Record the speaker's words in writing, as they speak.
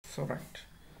So right.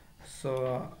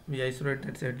 So we isolate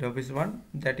that set of is one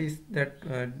that is that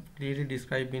clearly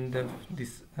described in the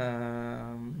this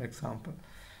example.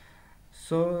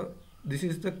 So this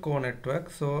is the core network.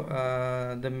 So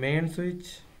the main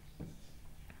switch,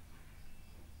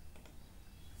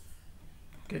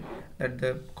 okay, that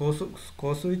the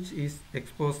core switch is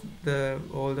exposed the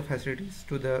all the facilities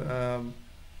to the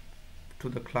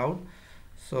cloud.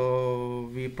 So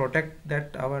we protect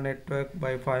that our network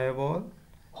by firewall,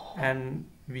 and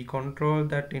we control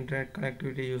that internet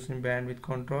connectivity using bandwidth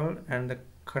control, and the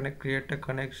create a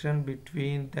connection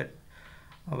between that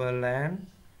our LAN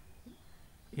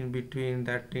in between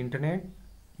that internet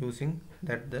using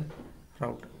that the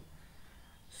router.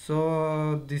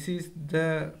 So this is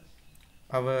the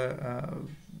our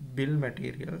bill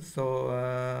material.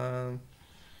 So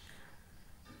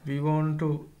we want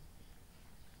to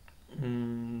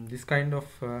this kind of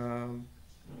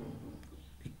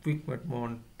equipment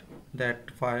want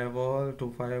that firewall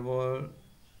to firewall,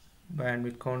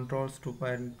 bandwidth controls to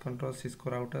bandwidth controls, Cisco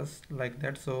routers like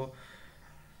that. So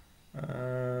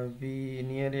we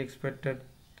nearly expected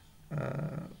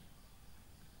uh,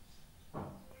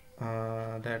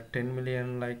 that 10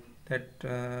 million like that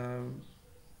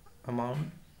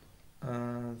amount.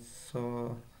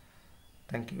 So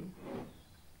thank you.